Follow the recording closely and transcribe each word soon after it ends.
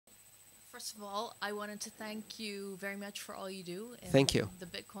First of all, I wanted to thank you very much for all you do in Thank you. the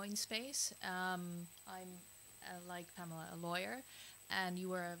Bitcoin space. I'm, like Pamela, a lawyer, and you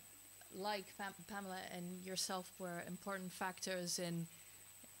were, like Pamela and yourself, were important factors in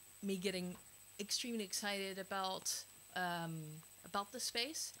me getting extremely excited about the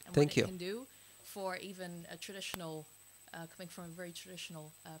space and what Thank it you. can do for even a traditional, coming from a very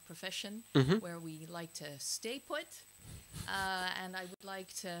traditional profession Hmm. where we like to stay put. And I would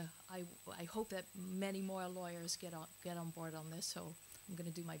like to. I hope that many more lawyers get on board on this. So I'm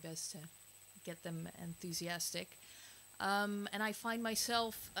going to do my best to get them enthusiastic. And I find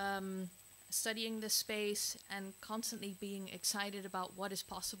myself studying this space and constantly being excited about what is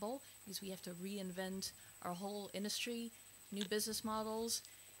possible because we have to reinvent our whole industry, new business models,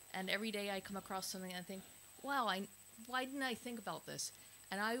 and every day I come across something and I think, wow, why didn't I think about this?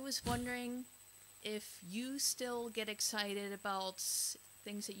 And I was wondering if you still get excited about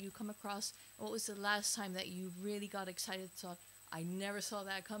things that you come across. What was the last time that you really got excited and thought, I never saw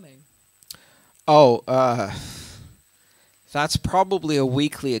that coming? Oh, that's probably a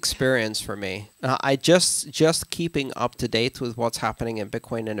weekly experience for me. I just keeping up to date with what's happening in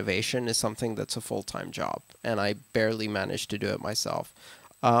Bitcoin innovation is something that's a full-time job, and I barely manage to do it myself.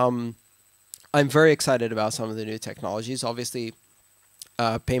 Um, I'm very excited about some of the new technologies. Obviously,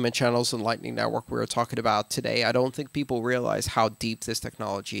 payment channels and Lightning Network we were talking about today. I don't think people realize how deep this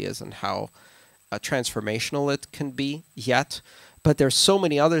technology is and how transformational it can be yet. But there's so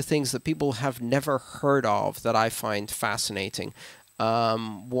many other things that people have never heard of that I find fascinating.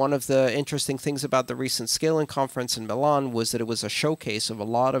 One of the interesting things about the recent scaling conference in Milan was that it was a showcase of a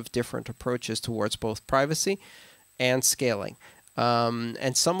lot of different approaches towards both privacy and scaling.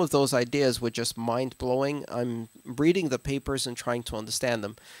 And some of those ideas were just mind blowing. I'm reading the papers and trying to understand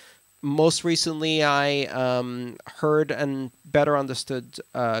them. Most recently, I heard and better understood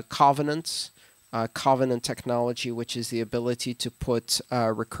Covenant technology, which is the ability to put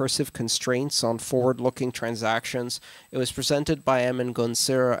recursive constraints on forward-looking transactions. It was presented by Emin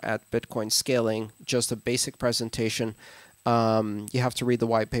Gunser at Bitcoin Scaling, just a basic presentation. You have to read the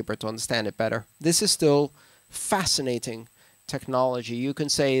white paper to understand it better. This is still fascinating technology. You can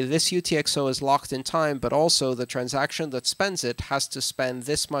say this UTXO is locked in time, but also the transaction that spends it has to spend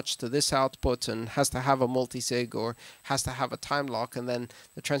this much to this output and has to have a multisig or has to have a time lock. And then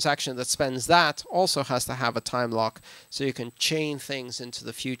the transaction that spends that also has to have a time lock, so you can chain things into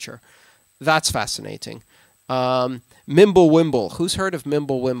the future. That's fascinating. Mimblewimble. Who's heard of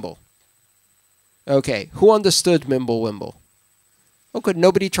Mimblewimble? Okay. Who understood Mimblewimble? Oh, good.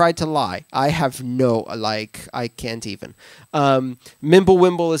 Nobody tried to lie. I have I can't even.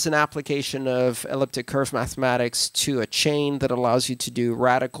 Mimblewimble is an application of elliptic curve mathematics to a chain that allows you to do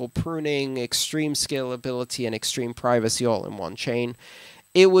radical pruning, extreme scalability, and extreme privacy all in one chain.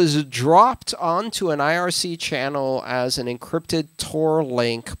 It was dropped onto an IRC channel as an encrypted Tor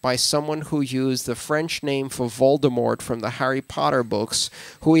link by someone who used the French name for Voldemort from the Harry Potter books,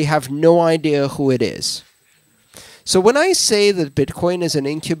 who we have no idea who it is. So when I say that Bitcoin is an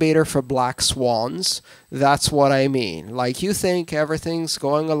incubator for black swans, that's what I mean. Like, you think everything's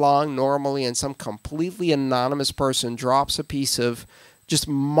going along normally and some completely anonymous person drops a piece of just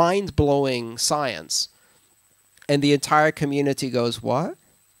mind-blowing science, and the entire community goes, what?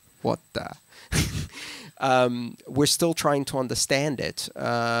 What the? We're still trying to understand it.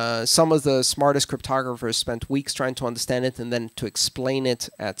 Some of the smartest cryptographers spent weeks trying to understand it and then to explain it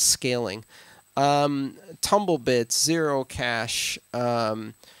at scaling. Tumblebit, Zero Cash,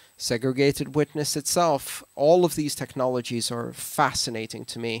 Segregated Witness itself, all of these technologies are fascinating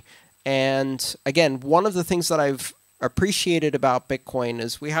to me. And again, one of the things that I've appreciated about Bitcoin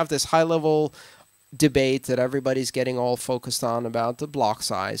is we have this high-level debate that everybody's getting all focused on about the block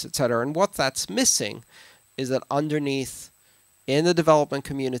size, etc. And what that's missing is that underneath, in the development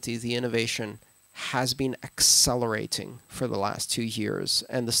community, the innovation has been accelerating for the last 2 years.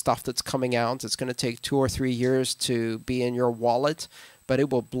 And the stuff that's coming out, it's going to take 2 or 3 years to be in your wallet, but it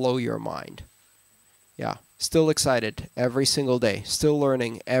will blow your mind. Yeah, still excited every single day, still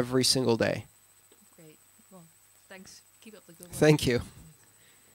learning every single day. Great. Well, thanks. Keep up the good work. Thank you.